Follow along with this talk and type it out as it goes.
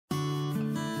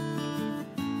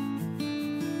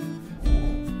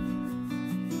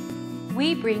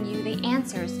we bring you the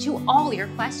answers to all your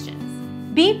questions.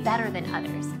 Be better than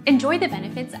others. Enjoy the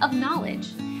benefits of knowledge.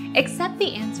 Accept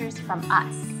the answers from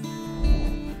us.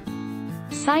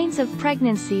 Signs of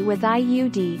pregnancy with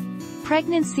IUD.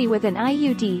 Pregnancy with an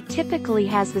IUD typically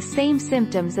has the same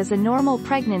symptoms as a normal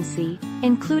pregnancy,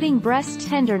 including breast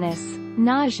tenderness,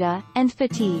 nausea, and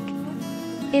fatigue.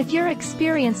 If you're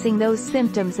experiencing those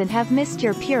symptoms and have missed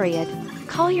your period,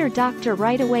 call your doctor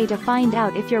right away to find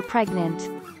out if you're pregnant.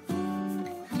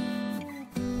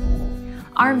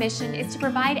 Our mission is to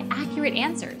provide accurate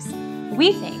answers.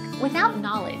 We think without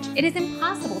knowledge, it is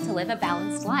impossible to live a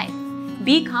balanced life.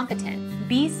 Be competent,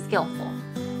 be skillful.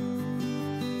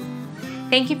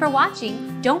 Thank you for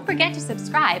watching. Don't forget to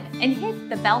subscribe and hit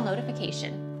the bell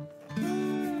notification.